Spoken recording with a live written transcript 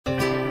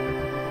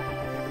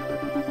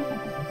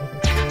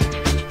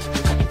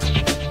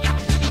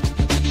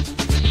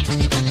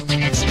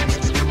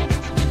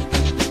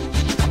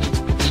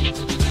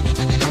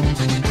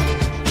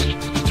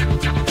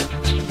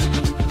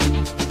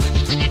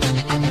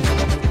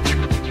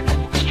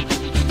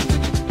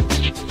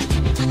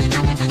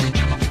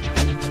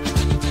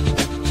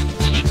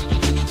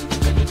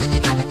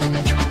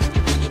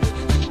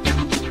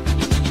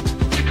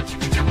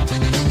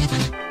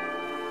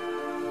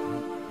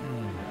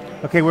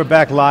Okay, we're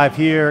back live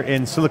here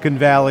in Silicon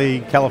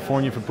Valley,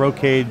 California for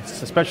Brocade's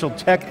special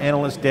Tech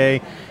Analyst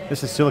Day.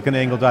 This is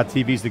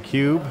SiliconANGLE.tv's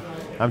theCUBE.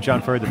 I'm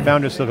John Furrier, the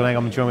founder of SiliconANGLE.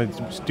 I'm joined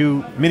with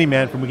Stu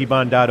Miniman from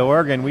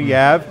Wikibon.org, and we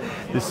have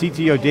the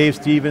CTO, Dave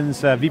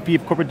Stevens, VP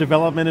of Corporate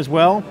Development as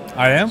well.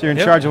 I am. So you're in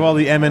charge of all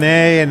the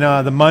M&A and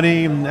the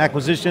money and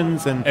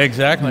acquisitions and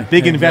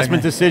big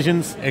investment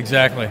decisions.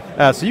 Exactly.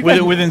 So you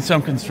guys, within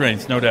some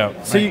constraints, no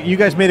doubt. So you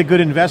guys made a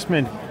good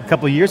investment a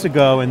couple of years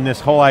ago in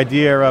this whole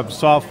idea of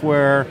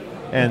software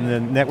and the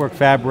network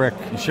fabric.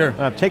 Sure.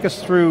 Take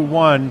us through,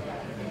 one,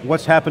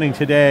 what's happening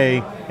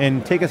today,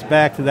 and take us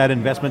back to that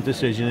investment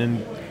decision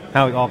and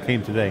how it all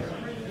came today.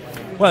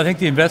 Well, I think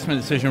the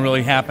investment decision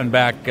really happened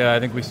back,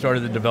 I think we started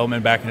the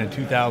development back in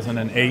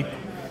 2008.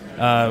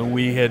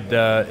 We had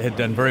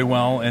done very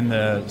well in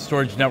the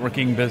storage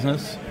networking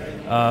business,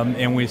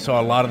 and we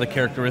saw a lot of the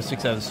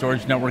characteristics of the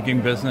storage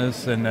networking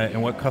business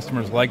and what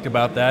customers liked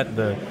about that,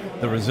 the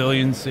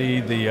resiliency,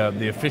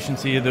 the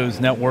efficiency of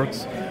those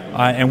networks.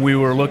 And we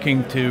were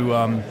looking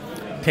to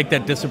take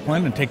that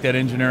discipline and take that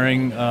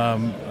engineering,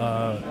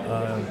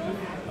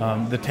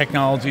 the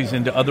technologies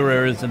into other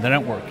areas of the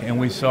network.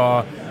 And we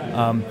saw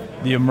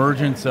the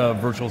emergence of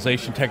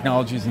virtualization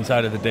technologies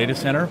inside of the data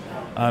center.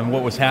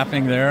 What was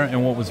happening there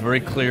and what was very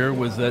clear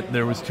was that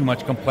there was too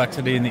much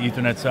complexity in the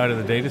Ethernet side of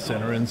the data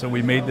center. And so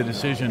we made the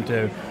decision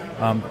to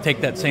take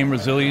that same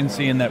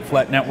resiliency and that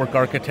flat network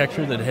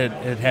architecture that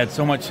had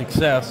so much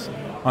success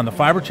on the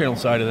fiber channel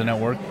side of the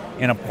network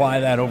and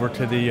apply that over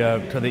to the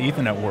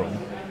Ethernet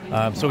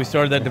world. So we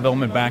started that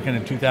development back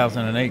in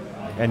 2008.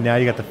 And now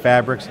you got the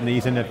fabrics and the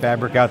Ethernet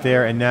fabric out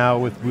there, and now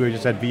we were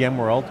just at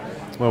VMworld,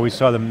 where we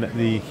saw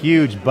the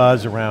huge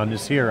buzz around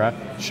this era.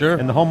 Sure.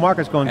 And the whole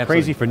market's going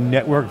crazy for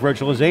network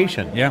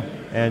virtualization. Yeah.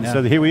 And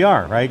so here we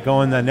are, right,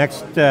 going the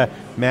next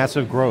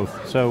massive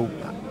growth. So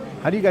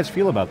how do you guys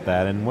feel about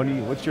that, and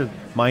what's your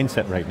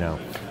mindset right now?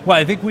 Well,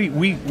 I think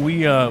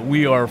we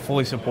are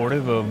fully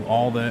supportive of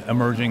all the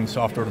emerging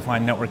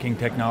software-defined networking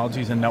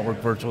technologies and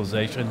network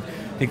virtualization.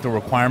 I think the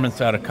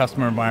requirements out of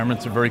customer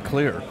environments are very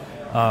clear.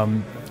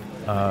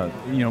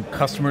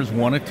 Customers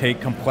want to take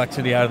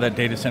complexity out of that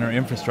data center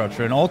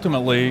infrastructure, and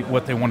ultimately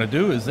what they want to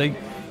do is they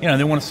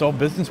want to solve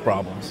business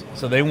problems.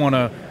 So they want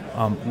to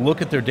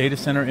look at their data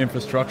center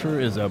infrastructure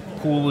as a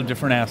pool of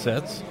different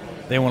assets.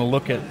 They want to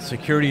look at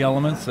security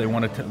elements. They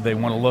want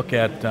to look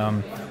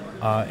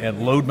at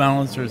load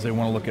balancers. They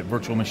want to look at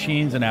virtual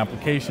machines and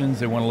applications.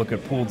 They want to look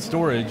at pooled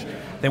storage.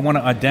 They want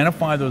to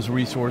identify those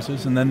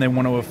resources, and then they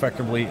want to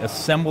effectively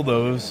assemble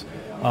those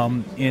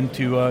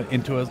into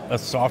a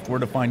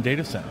software-defined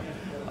data center.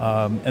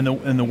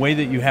 And the way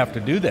that you have to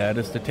do that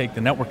is to take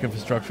the network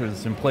infrastructure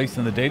that's in place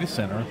in the data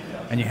center,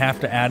 and you have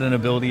to add an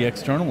ability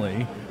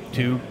externally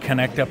to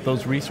connect up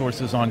those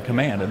resources on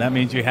command. And that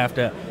means you have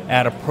to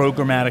add a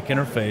programmatic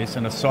interface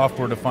and a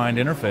software-defined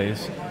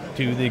interface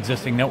to the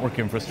existing network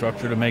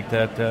infrastructure to make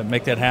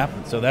that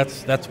happen. So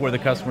that's where the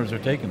customers are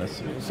taking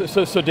us.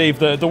 So Dave,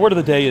 the word of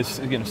the day is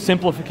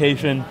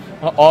simplification,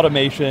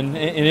 automation,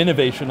 and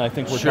innovation. I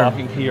think we're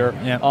talking here.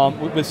 Yeah.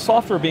 With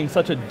software being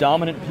such a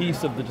dominant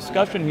piece of the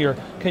discussion here,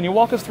 can you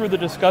walk us through the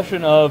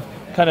discussion of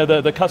kind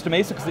of the custom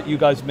ASICs that you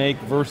guys make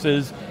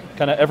versus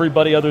kind of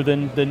everybody other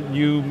than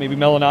you, maybe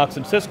Mellanox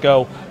and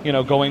Cisco,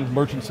 going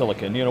merchant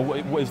silicon?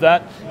 Is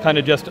that kind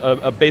of just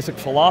a basic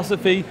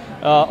philosophy,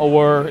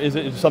 or is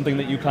it something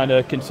that you kind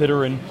of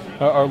consider and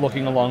are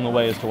looking along the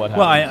way as to what happens?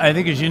 Well, I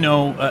think, as you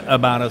know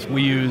about us,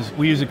 we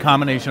use a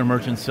combination of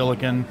merchant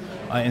silicon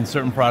in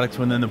certain products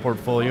within the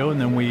portfolio, and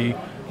then we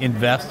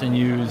invest and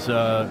use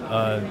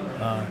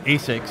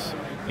ASICs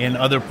in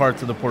other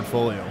parts of the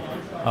portfolio.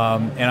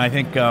 And I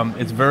think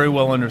it's very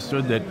well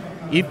understood that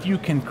if you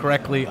can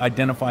correctly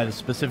identify the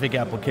specific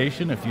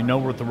application, if you know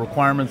what the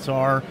requirements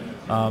are,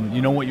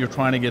 you know what you're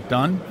trying to get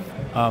done,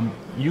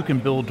 you can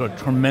build a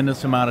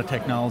tremendous amount of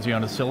technology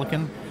on a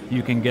silicon.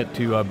 You can get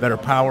to better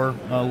power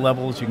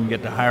levels, you can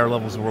get to higher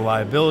levels of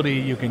reliability,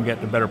 you can get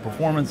to better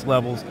performance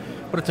levels,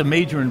 but it's a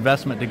major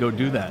investment to go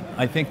do that.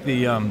 I think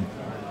the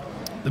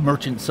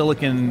merchant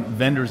silicon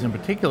vendors in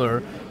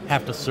particular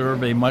have to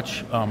serve a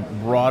much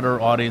broader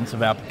audience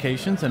of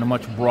applications and a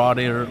much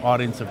broader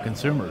audience of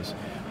consumers.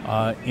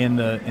 In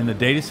the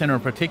data center in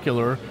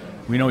particular,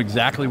 we know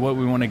exactly what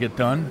we want to get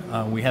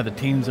done. We have the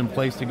teams in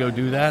place to go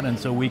do that, and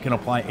so we can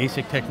apply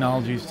ASIC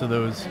technologies to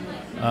those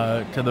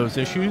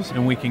issues,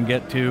 and we can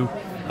get to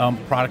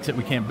products that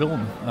we can't build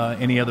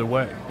any other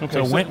way. Okay,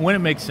 so when it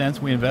makes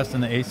sense, we invest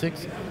in the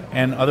ASICs,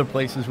 and other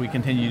places we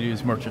continue to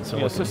use merchant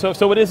silicon. Yeah,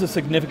 so it is a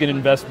significant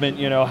investment.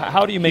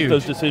 How do you make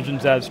those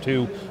decisions as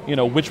to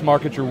which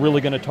market you're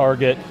really going to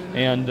target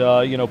and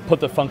put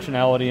the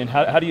functionality in?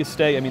 How do you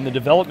stay? I mean, the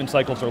development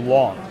cycles are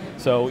long,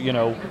 so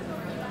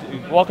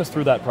walk us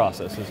through that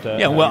process.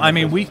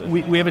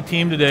 We have a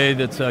team today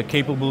that's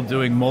capable of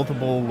doing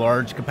multiple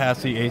large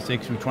capacity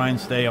ASICs. We try and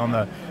stay on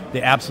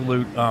the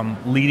absolute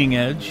leading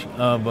edge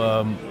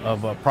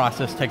of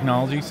process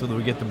technology so that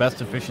we get the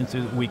best efficiency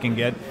that we can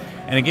get.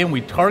 And again,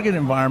 we target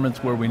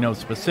environments where we know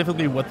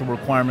specifically what the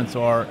requirements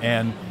are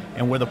and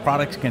where the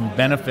products can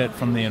benefit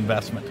from the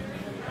investment.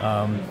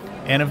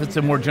 And if it's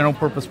a more general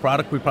purpose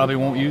product, we probably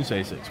won't use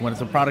ASICs. When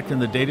it's a product in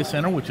the data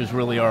center, which is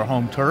really our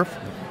home turf,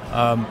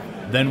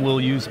 then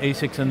we'll use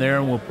ASICs in there,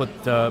 and we'll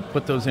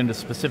put those into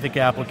specific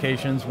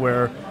applications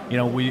where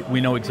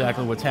we know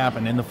exactly what's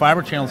happened. In the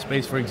fiber channel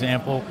space, for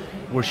example,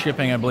 we're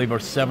shipping, I believe, our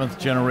 7th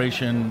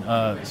generation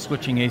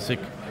switching ASIC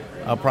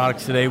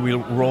products today. We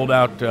rolled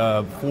out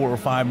 4 or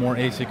 5 more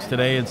ASICs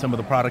today, and some of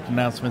the product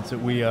announcements that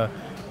we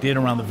did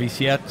around the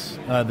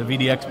VCX, the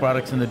VDX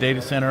products in the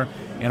data center,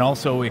 and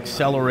also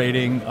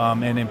accelerating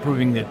and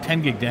improving the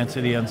 10 gig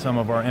density on some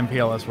of our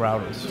MPLS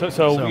routers.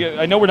 So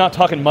I know we're not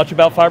talking much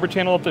about fiber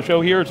channel at the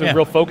show here, it's a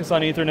real focus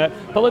on Ethernet,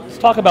 but let's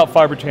talk about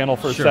fiber channel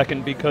for a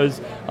second,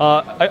 because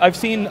I've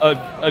seen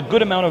a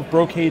good amount of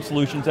Brocade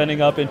solutions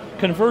ending up in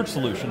converged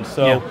solutions.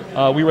 So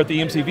we were at the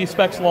EMC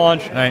Specs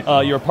launch,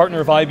 you're a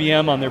partner of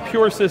IBM on their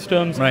Pure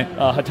systems,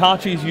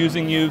 Hitachi's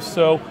using you,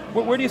 so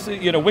where do you see,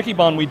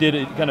 Wikibon, we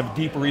did kind of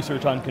deep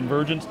research on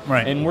convergence,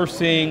 and we're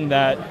seeing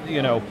that,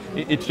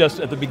 it's just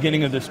at the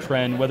beginning of this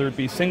trend, whether it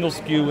be single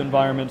SKU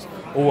environments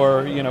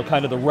or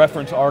kind of the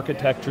reference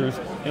architectures.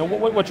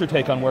 What's your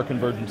take on where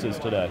convergence is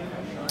today?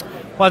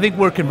 Well, I think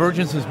where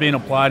convergence is being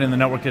applied in the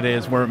network today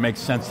is where it makes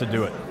sense to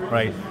do it,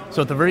 right?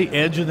 So at the very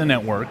edge of the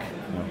network,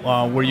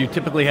 where you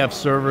typically have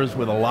servers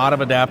with a lot of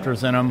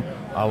adapters in them,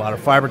 a lot of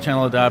fiber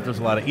channel adapters,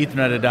 a lot of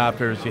Ethernet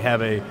adapters, you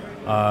have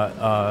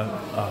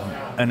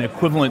an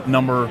equivalent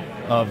number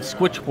of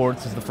switch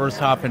ports as the first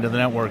hop into the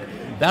network.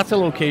 That's a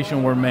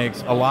location where it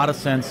makes a lot of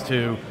sense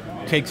to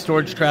take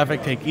storage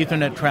traffic, take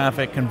Ethernet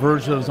traffic,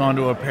 converge those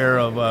onto a pair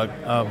of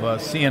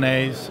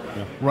CNAs,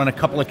 run a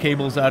couple of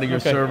cables out of your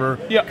server,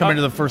 come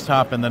into the first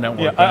hop in the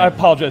network. I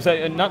apologize.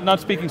 Not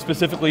speaking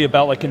specifically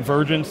about like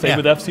convergence, say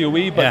with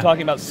FCOE, but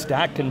talking about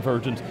stack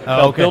convergence,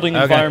 building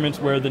environments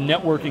where the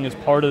networking is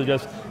part of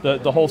just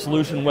the whole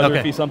solution, whether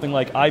it be something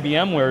like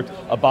IBM where it's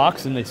a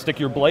box and they stick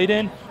your blade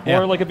in,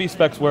 or like a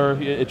vSpecs where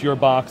it's your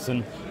box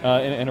and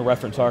a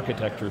reference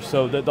architecture.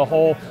 So the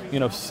whole,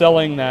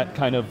 selling that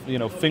kind of,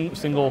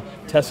 single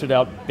tested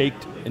out,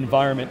 baked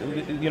environment,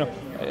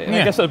 and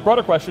I guess a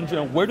broader question,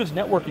 where does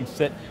networking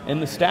sit in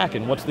the stack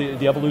and what's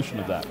the evolution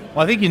of that?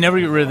 Well, I think you never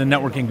get rid of the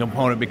networking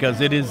component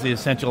because it is the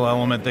essential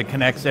element that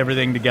connects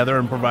everything together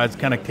and provides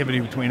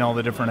connectivity between all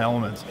the different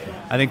elements.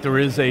 I think there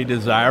is a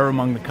desire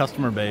among the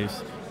customer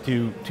base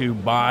to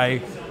buy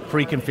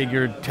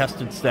pre-configured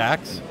tested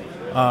stacks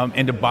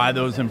and to buy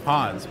those in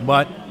pods.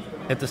 But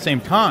at the same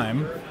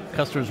time,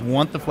 customers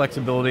want the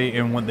flexibility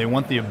and they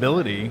want the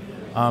ability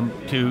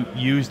to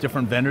use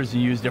different vendors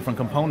and use different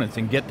components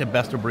and get to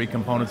best-of-breed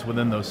components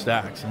within those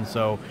stacks. And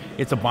so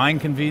it's a buying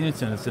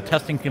convenience and it's a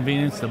testing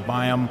convenience to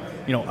buy them,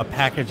 a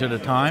package at a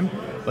time,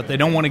 but they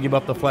don't want to give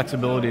up the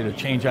flexibility to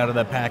change out of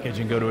that package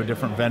and go to a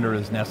different vendor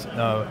as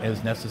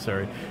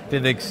necessary. To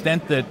the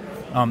extent that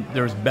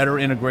there's better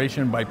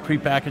integration by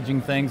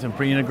pre-packaging things and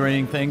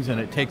pre-integrating things, and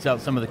it takes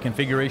out some of the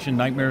configuration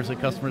nightmares that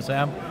customers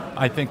have,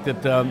 I think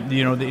that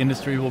the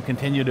industry will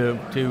continue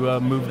to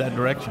move that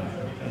direction.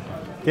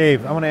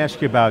 Dave, I want to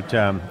ask you about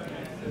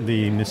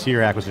the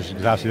Nicere acquisition,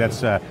 because obviously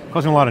that's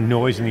causing a lot of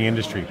noise in the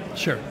industry.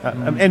 Sure.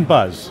 And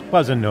buzz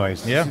and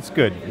noise. Yeah. It's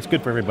good. It's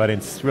good for everybody.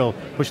 It's real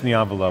pushing the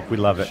envelope. We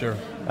love it. Sure.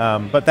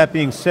 But that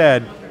being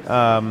said,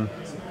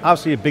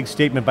 obviously a big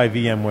statement by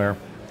VMware,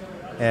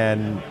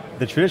 and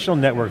the traditional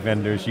network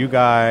vendors, you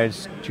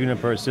guys,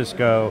 Juniper,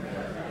 Cisco,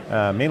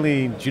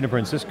 mainly Juniper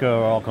and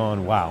Cisco are all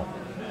going, wow.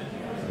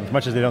 As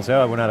much as they don't say,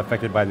 oh, we're not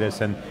affected by this,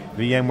 and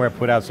VMware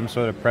put out some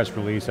sort of press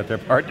release that they're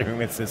partnering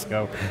with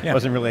Cisco. It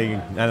wasn't really,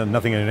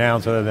 nothing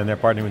announced other than they're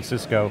partnering with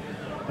Cisco.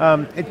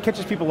 It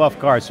catches people off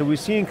guard, so we're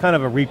seeing kind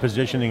of a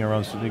repositioning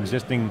around some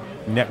existing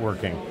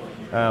networking.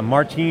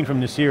 Martin from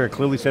Nicere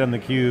clearly said on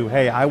theCUBE,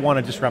 hey, I want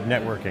to disrupt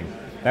networking.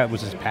 That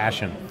was his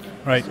passion.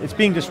 Right. It's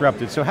being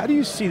disrupted, so how do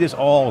you see this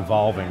all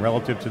evolving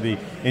relative to the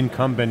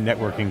incumbent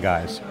networking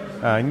guys?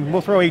 And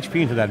we'll throw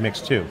HP into that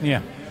mix too.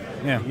 Yeah.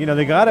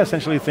 They got to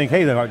essentially think,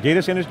 hey, the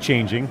data center is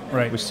changing.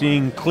 Right. We're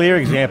seeing clear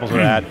examples of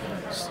that.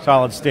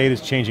 Solid state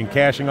is changing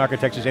caching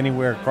architectures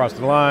anywhere across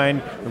the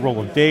line, the role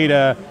of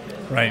data.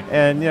 Right.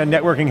 And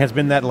networking has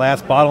been that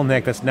last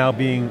bottleneck that's now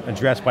being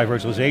addressed by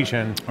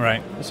virtualization.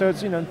 Right. So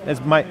it's,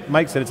 as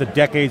Mike said, it's a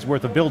decade's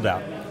worth of build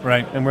out.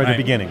 Right. And we're at the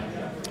beginning.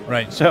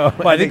 Right. So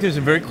I think there's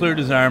a very clear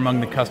desire among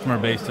the customer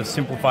base to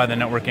simplify the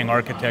networking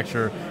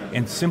architecture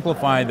and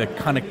simplify the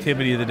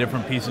connectivity of the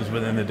different pieces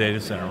within the data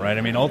center, right?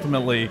 I mean,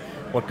 ultimately,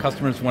 what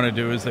customers want to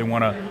do is they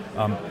want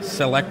to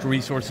select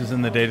resources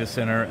in the data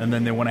center, and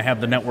then they want to have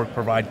the network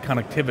provide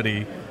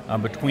connectivity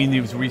between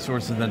these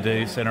resources in the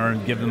data center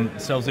and give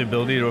themselves the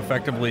ability to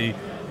effectively,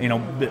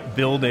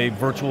 build a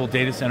virtual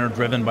data center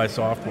driven by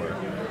software.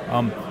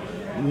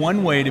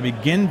 One way to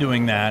begin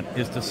doing that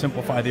is to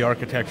simplify the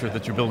architecture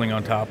that you're building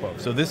on top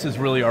of. So this is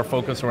really our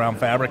focus around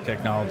fabric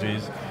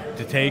technologies,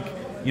 to take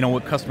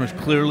what customers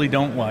clearly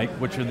don't like,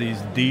 which are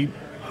these deep,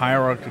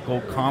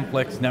 hierarchical,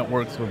 complex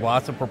networks with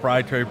lots of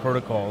proprietary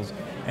protocols,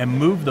 and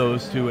move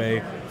those to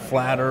a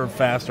flatter,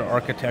 faster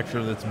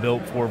architecture that's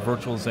built for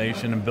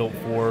virtualization and built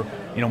for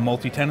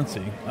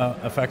multi-tenancy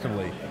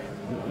effectively.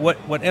 What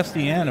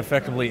SDN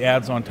effectively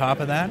adds on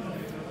top of that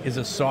is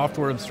a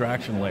software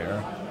abstraction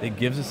layer that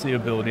gives us the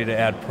ability to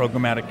add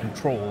programmatic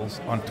controls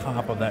on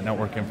top of that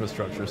network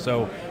infrastructure.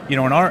 So, in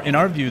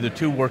our view, the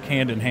two work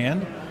hand in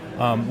hand.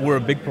 We're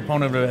a big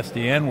proponent of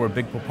SDN. We're a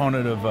big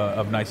proponent of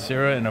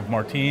Nicira and of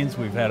Martins.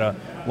 We've had a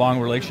long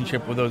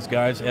relationship with those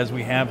guys, as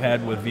we have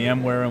had with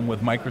VMware and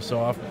with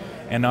Microsoft.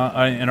 And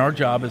our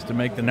job is to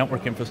make the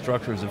network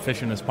infrastructure as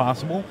efficient as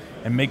possible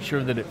and make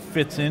sure that it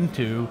fits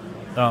into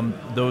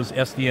those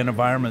SDN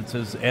environments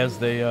as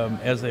they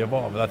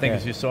evolve. I think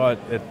as you saw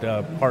at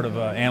part of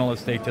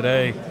Analyst Day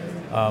today,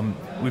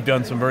 we've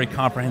done some very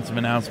comprehensive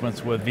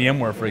announcements with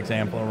VMware, for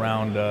example,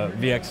 around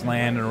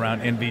VXLAN and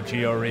around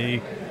NVGRE,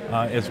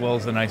 as well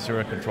as the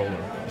Nicira controller.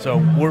 So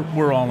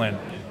we're all in.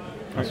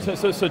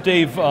 So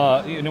Dave,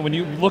 when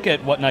you look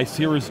at what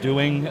Nicira is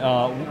doing,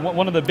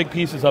 one of the big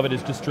pieces of it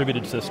is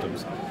distributed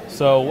systems.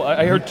 So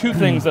I heard two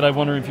things that I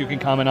wonder if you can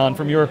comment on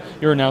from your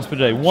announcement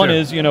today. One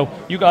is,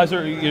 you guys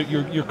are,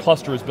 your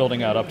cluster is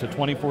building out up to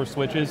 24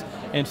 switches,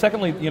 and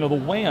secondly, the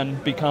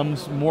WAN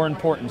becomes more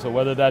important. So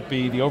whether that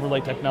be the overlay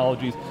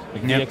technologies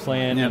like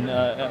VXLAN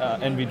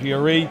and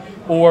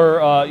NVGRE,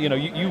 or you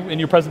in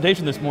your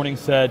presentation this morning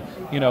said,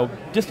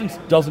 distance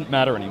doesn't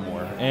matter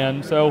anymore,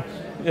 and so.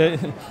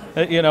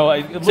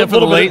 Except for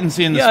the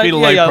latency and the speed of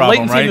light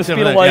problem, latency right? and the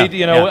speed of light,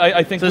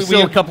 I think there's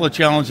still a couple of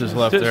challenges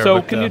left there.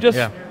 So can you just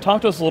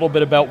talk to us a little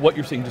bit about what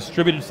you're seeing,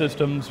 distributed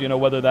systems,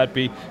 whether that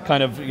be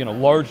kind of,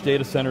 large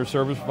data center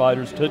service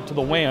providers to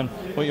the WAN,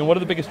 what are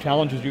the biggest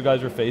challenges you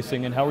guys are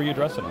facing and how are you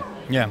addressing it?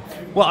 Yeah,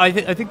 well, I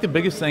think the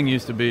biggest thing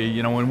used to be,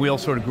 when we all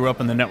sort of grew up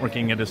in the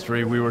networking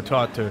industry, we were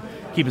taught to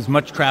keep as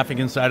much traffic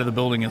inside of the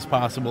building as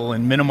possible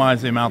and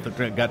minimize the amount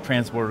that got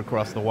transported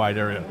across the wide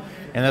area.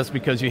 And that's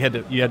because you had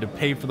to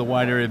pay for the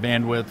wide area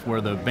bandwidth, where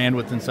the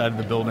bandwidth inside of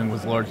the building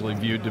was largely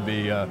viewed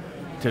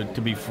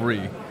to be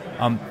free.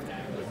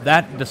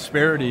 That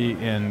disparity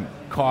in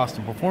cost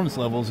and performance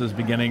levels is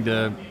beginning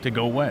to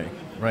go away,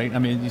 right? I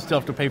mean, you still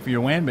have to pay for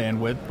your WAN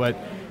bandwidth, but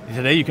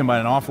today you can buy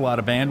an awful lot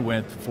of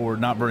bandwidth for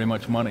not very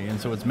much money, and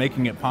so it's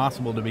making it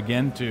possible to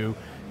begin to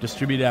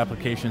distribute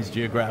applications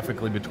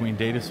geographically between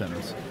data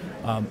centers.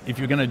 If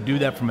you're going to do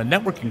that from a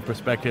networking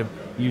perspective,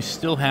 you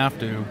still have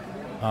to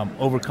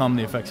overcome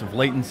the effects of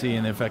latency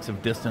and the effects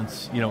of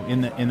distance,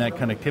 in that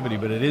connectivity.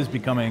 But it is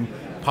becoming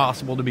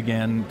possible to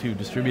begin to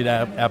distribute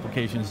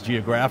applications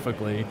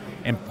geographically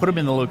and put them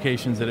in the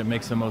locations that it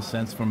makes the most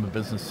sense from a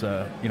business,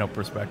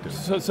 perspective.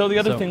 So the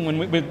other thing when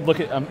we look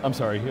at, I'm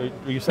sorry,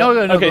 are you saying?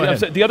 No, okay, go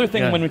ahead. The other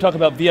thing when we talk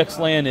about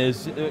VXLAN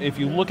is, if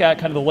you look at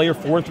kind of the layer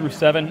 4 through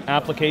 7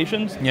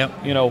 applications,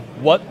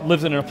 what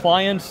lives in an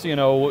appliance,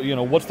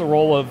 what's the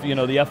role of, the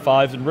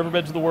F5s and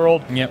Riverbeds of the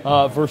world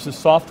versus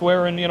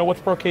software, and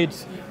what's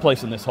Brocade's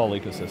place in this whole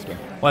ecosystem?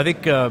 Well, I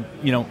think,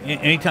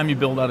 anytime you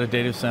build out a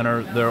data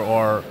center, there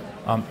are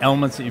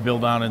elements that you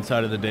build out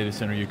inside of the data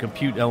center, your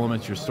compute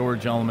elements, your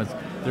storage elements,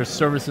 there's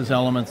services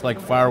elements like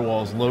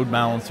firewalls, load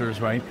balancers,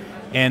 right?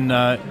 And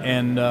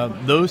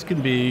those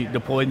can be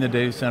deployed in the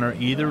data center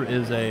either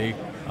as a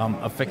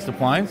fixed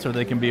appliance, or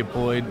they can be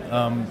deployed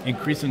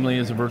increasingly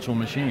as a virtual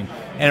machine.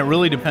 And it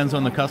really depends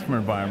on the customer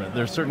environment.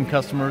 There are certain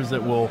customers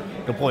that will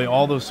deploy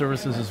all those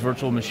services as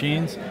virtual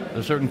machines. There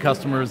are certain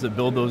customers that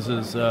build those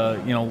as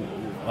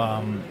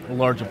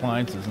large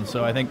appliances. And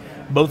so I think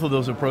both of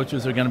those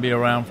approaches are going to be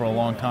around for a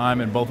long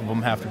time, and both of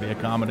them have to be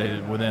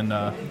accommodated within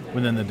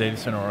the data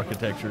center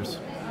architectures.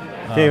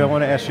 Dave, I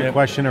want to ask you a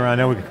question around, I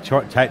know we're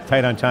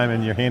tight on time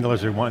and your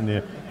handlers are wanting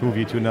to move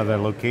you to another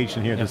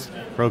location here at this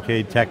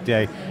Brocade Tech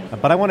Day.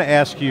 But I want to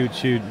ask you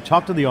to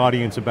talk to the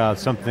audience about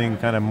something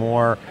kind of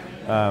more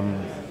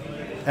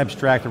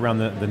abstract around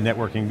the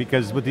networking,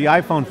 because with the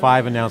iPhone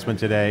 5 announcement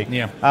today,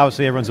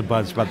 obviously everyone's a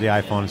buzz about the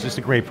iPhone. It's just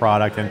a great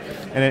product, and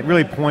it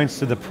really points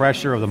to the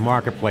pressure of the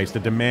marketplace, the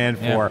demand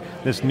for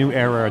this new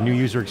era, a new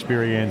user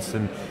experience,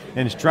 and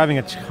it's driving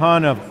a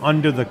ton of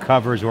under the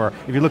covers, or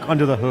if you look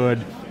under the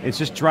hood, it's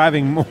just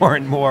driving more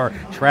and more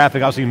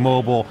traffic, obviously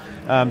mobile.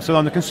 So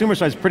on the consumer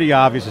side, it's pretty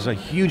obvious. There's a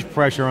huge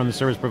pressure on the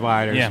service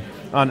providers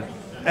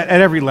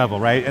at every level,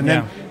 right? And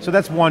then, so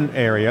that's one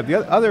area.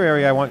 The other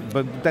area I want,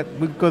 but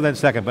we'll go to that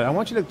second, but I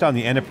want you to talk on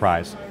the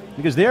enterprise,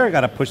 because they're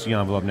got to push the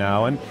envelope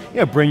now, and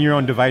bring your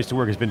own device to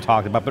work has been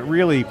talked about, but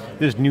really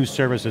there's new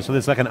services, so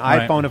there's like an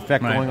iPhone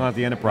effect going on at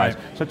the enterprise.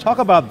 So talk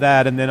about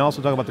that, and then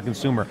also talk about the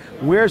consumer.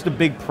 Where's the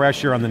big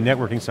pressure on the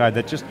networking side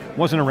that just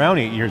wasn't around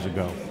 8 years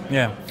ago?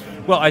 Yeah,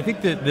 well, I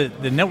think that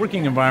the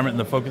networking environment and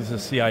the focus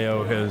of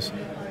CIO has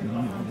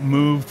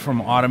moved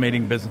from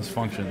automating business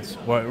functions,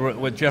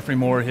 what Jeffrey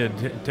Moore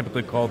had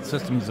typically called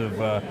systems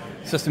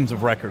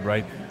of record,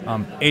 right?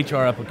 HR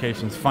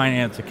applications,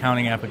 finance,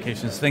 accounting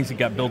applications, things that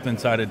got built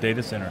inside a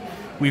data center.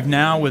 We've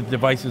now, with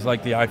devices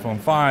like the iPhone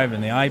 5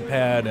 and the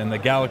iPad and the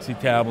Galaxy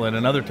tablet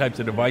and other types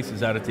of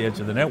devices out at the edge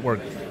of the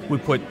network, we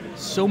put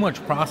so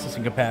much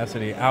processing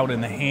capacity out in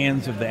the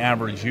hands of the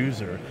average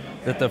user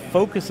that the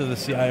focus of the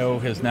CIO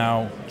has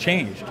now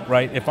changed,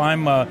 right? If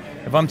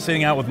I'm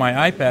sitting out with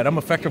my iPad, I'm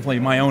effectively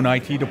my own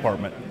IT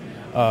department.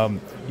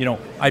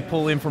 I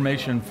pull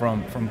information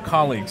from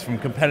colleagues, from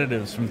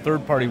competitors, from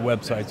third-party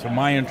websites, from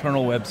my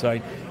internal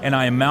website, and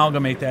I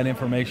amalgamate that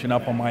information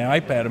up on my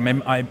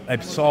iPad. I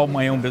solve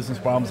my own business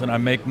problems, and I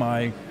make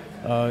my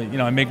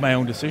I make my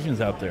own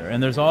decisions out there.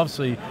 And there's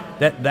obviously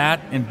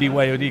that and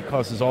BYOD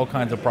causes all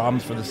kinds of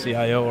problems for the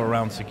CIO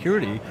around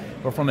security,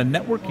 but from a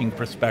networking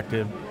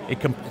perspective, it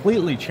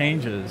completely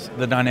changes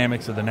the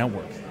dynamics of the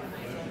network.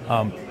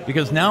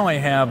 Because now I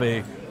have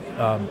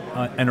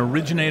an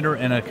originator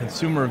and a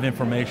consumer of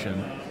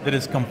information that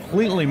is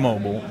completely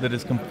mobile, that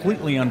is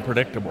completely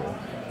unpredictable,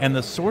 and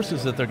the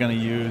sources that they're going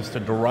to use to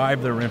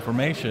derive their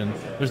information,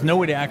 there's no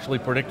way to actually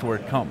predict where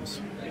it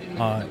comes.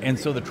 And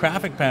so the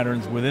traffic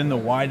patterns within the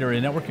wide area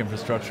network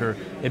infrastructure,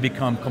 they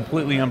become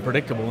completely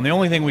unpredictable. And the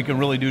only thing we can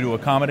really do to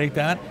accommodate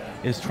that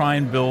is try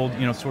and build,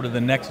 sort of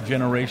the next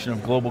generation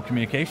of global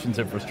communications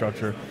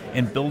infrastructure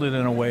and build it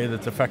in a way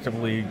that's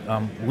effectively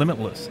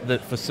limitless,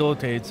 that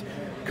facilitates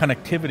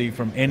connectivity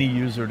from any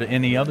user to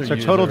any other user.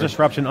 So total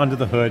disruption under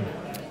the hood,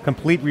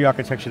 complete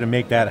re-architecture to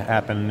make that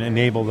happen and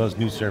enable those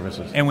new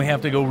services. And we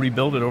have to go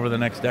rebuild it over the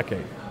next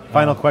decade.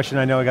 Final question,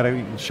 I know I got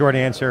a short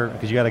answer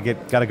because you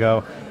got to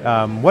go.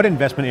 What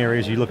investment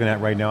areas are you looking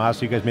at right now?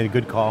 Obviously you guys made a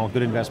good call,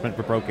 good investment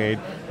for Brocade.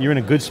 You're in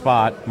a good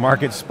spot,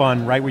 market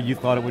spun right where you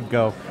thought it would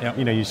go. Yep.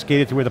 You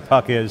skated to where the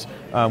puck is.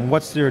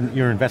 What's your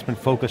investment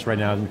focus right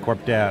now in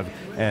corp dev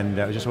and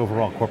just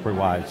overall corporate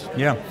wise?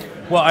 Yeah.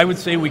 Well, I would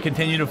say we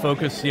continue to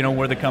focus,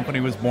 where the company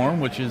was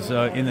born, which is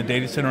in the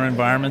data center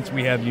environments.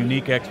 We have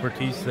unique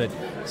expertise that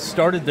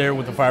started there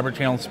with the fiber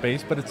channel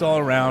space, but it's all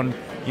around,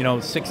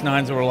 6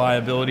 nines of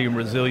reliability and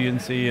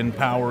resiliency and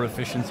power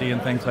efficiency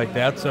and things like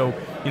that. So,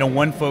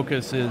 one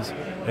focus is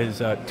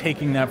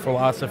taking that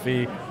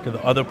philosophy to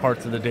the other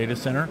parts of the data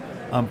center,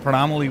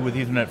 predominantly with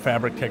Ethernet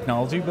fabric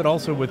technology, but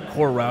also with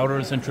core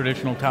routers and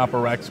traditional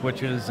top-of-rack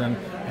switches and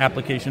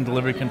application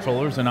delivery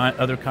controllers and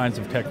other kinds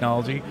of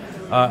technology.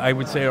 I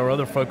would say our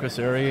other focus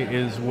area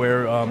is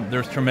where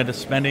there's tremendous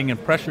spending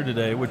and pressure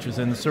today, which is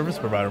in the service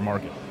provider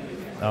market.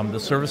 The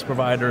service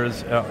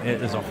providers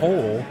as a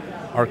whole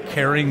are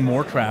carrying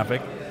more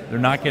traffic. They're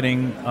not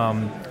getting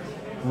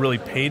really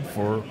paid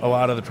for a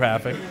lot of the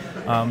traffic.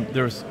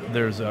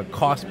 There's a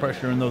cost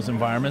pressure in those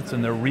environments,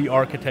 and they're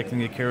re-architecting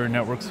the carrier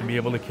networks to be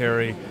able to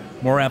carry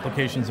more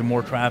applications and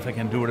more traffic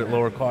and do it at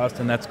lower cost,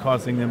 and that's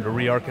causing them to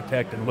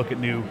re-architect and look at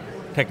new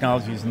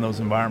technologies in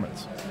those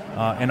environments.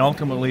 And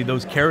ultimately,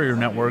 those carrier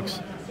networks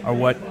are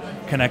what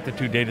connect the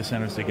two data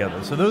centers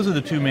together. So those are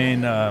the two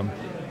main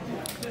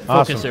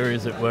focus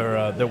areas that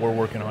we're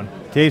working on.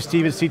 Dave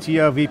Stevenson,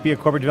 CTO, VP of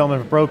Corporate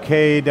Development for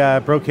Brocade.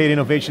 Brocade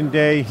Innovation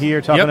Day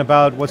here, talking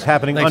about what's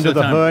happening under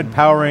the hood,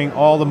 powering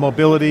all the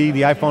mobility,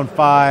 the iPhone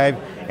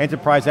 5,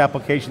 enterprise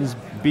applications,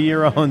 be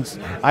your own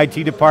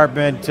IT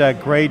department.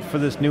 Great for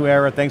this new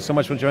era. Thanks so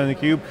much for joining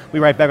theCUBE. We'll be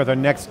right back with our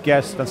next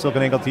guest on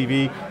SiliconANGLE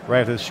TV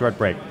right after this short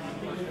break.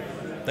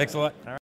 Thanks a lot.